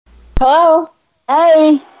Hello.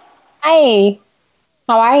 Hey. Hi.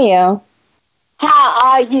 How are you? How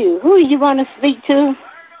are you? Who you want to speak to?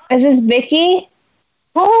 Is this Vicky?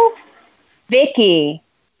 Who? Vicky.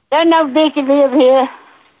 There's no Vicky live here.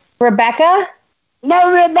 Rebecca?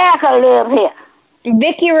 No Rebecca live here.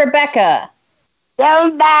 Vicky Rebecca.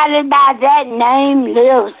 Nobody by that name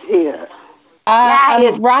lives here.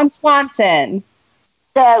 Ron Swanson.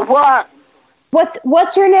 So what?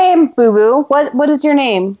 What's your name, Boo Boo? What is your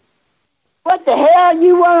name? What the hell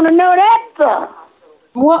you want to know that for?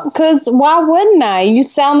 Well, because why wouldn't I? You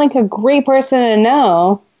sound like a great person to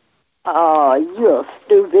know. Oh, you're a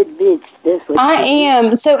stupid bitch. That's what I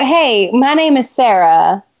am. So, hey, my name is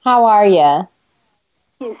Sara. How are you?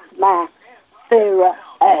 Kiss my Sarah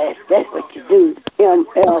ass. That's what you do.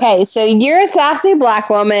 Okay, so you're a sassy black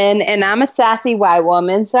woman, and I'm a sassy white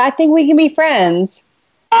woman, so I think we can be friends.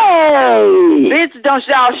 Hey! Bitch, don't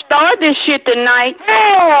y'all start this shit tonight.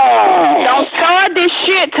 Hey! Don't start this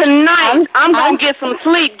shit tonight. I'm gonna get some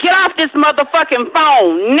sleep. Get off this motherfucking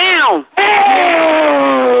phone now.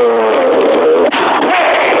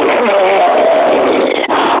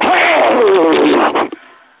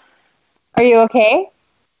 Are you okay?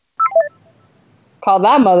 Call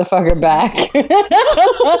that motherfucker back.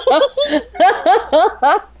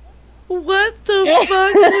 What the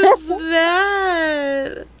fuck was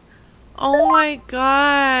that? Oh my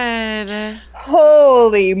god.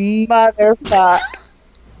 Holy motherfuck.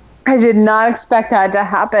 I did not expect that to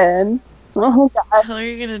happen. Oh god. Tell her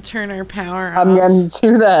you're gonna turn our power off. I'm gonna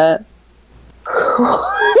do that.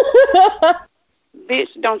 Bitch,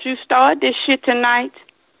 don't you start this shit tonight.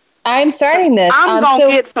 I'm starting this. I'm gonna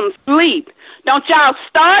get some sleep. Don't y'all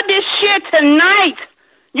start this shit tonight.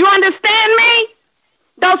 You understand me?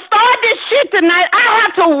 Don't start this shit tonight. I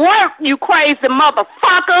have to work, you crazy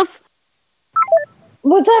motherfuckers.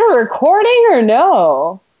 Was that a recording or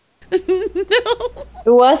no? No. It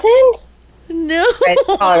wasn't? No. Right,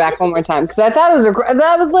 call her back one more time. Because I thought it was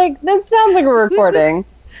that sounds like a recording.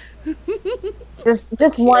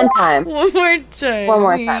 just one time. One more time. One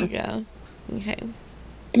more Here time. you go. Okay.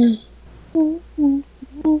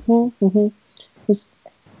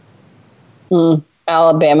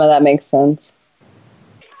 Alabama, that makes sense.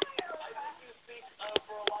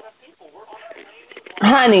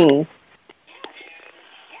 Honey.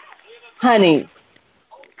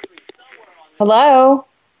 Hello?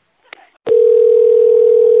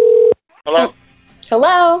 Hello?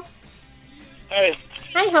 Hello? Hey.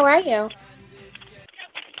 Hi, how are you?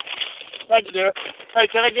 Thank you, dear. Hey,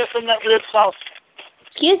 can I get some of that rib sauce?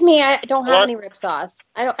 Excuse me, I don't have What? any rib sauce.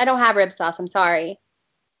 I don't have rib sauce, I'm sorry.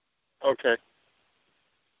 Okay.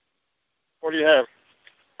 What do you have?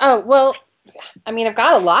 Oh, well, I mean, I've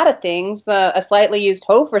got a lot of things. A slightly used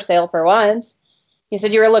hoe for sale for once. You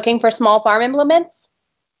said you were looking for small farm implements?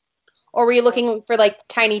 Or were you looking for, like,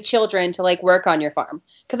 tiny children to, like, work on your farm?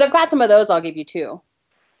 Because I've got some of those I'll give you, too.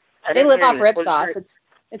 They live off rib sauce.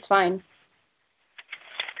 It's fine.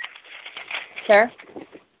 Sir?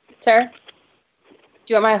 Do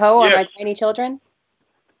you want my hoe or my tiny children?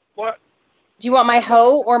 What? Do you want my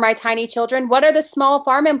hoe or my tiny children? What are the small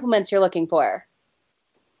farm implements you're looking for?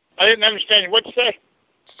 I didn't understand you. What'd you say?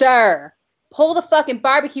 Sir, pull the fucking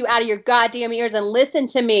barbecue out of your goddamn ears and listen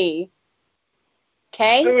to me.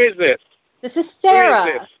 Okay? Who is this? This is Sara. Who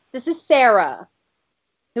is this? This is Sara.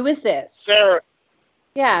 Who is this? Sara.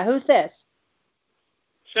 Yeah, who's this?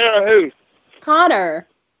 Sara who? Connor.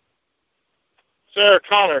 Sara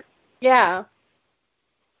Connor. Yeah.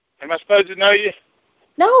 Am I supposed to know you?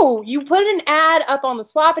 No, you put an ad up on the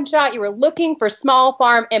Swap and Shot. You were looking for small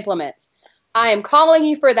farm implements. I am calling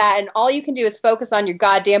you for that, and all you can do is focus on your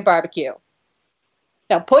goddamn barbecue.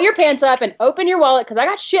 Now pull your pants up and open your wallet, because I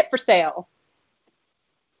got shit for sale.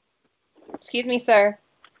 Excuse me, sir.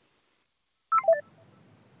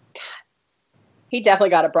 God. He definitely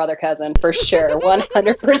got a brother cousin, for sure.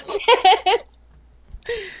 100%.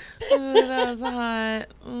 Oh, that was hot.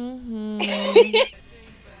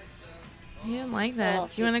 He didn't like that.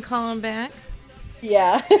 Do you want to call him back?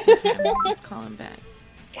 Yeah. Okay, let's call him back.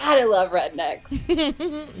 God, I love rednecks.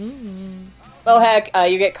 Oh, heck,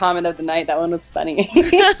 you get comment of the night. That one was funny.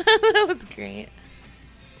 That was great.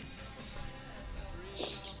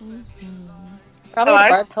 Probably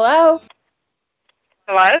Hello? Hello?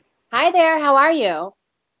 Hello? Hi there, how are you?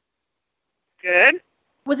 Good.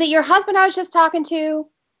 Was it your husband I was just talking to?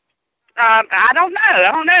 I don't know. I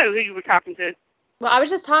don't know who you were talking to. Well, I was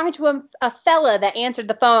just talking to a fella that answered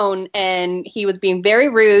the phone, and he was being very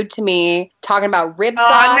rude to me, talking about rib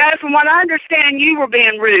sauce. No, from what I understand, you were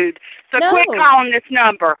being rude. So No. quit calling this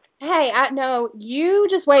number. Hey, no, you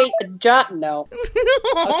just wait. No.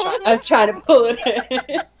 I was trying to pull it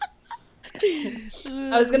in.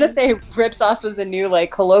 I was gonna say rip sauce was the new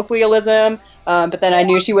like colloquialism, but then I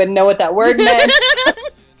knew she wouldn't know what that word meant.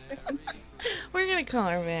 We're gonna call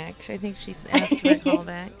her back. I think she's asked for a call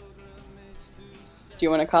back. Do you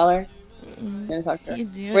want to call her? Mm-mm. You want to talk to her? You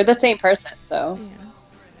do. We're the same person, so.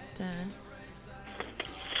 Yeah.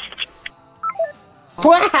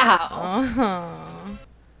 Wow. Oh,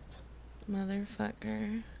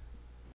 motherfucker.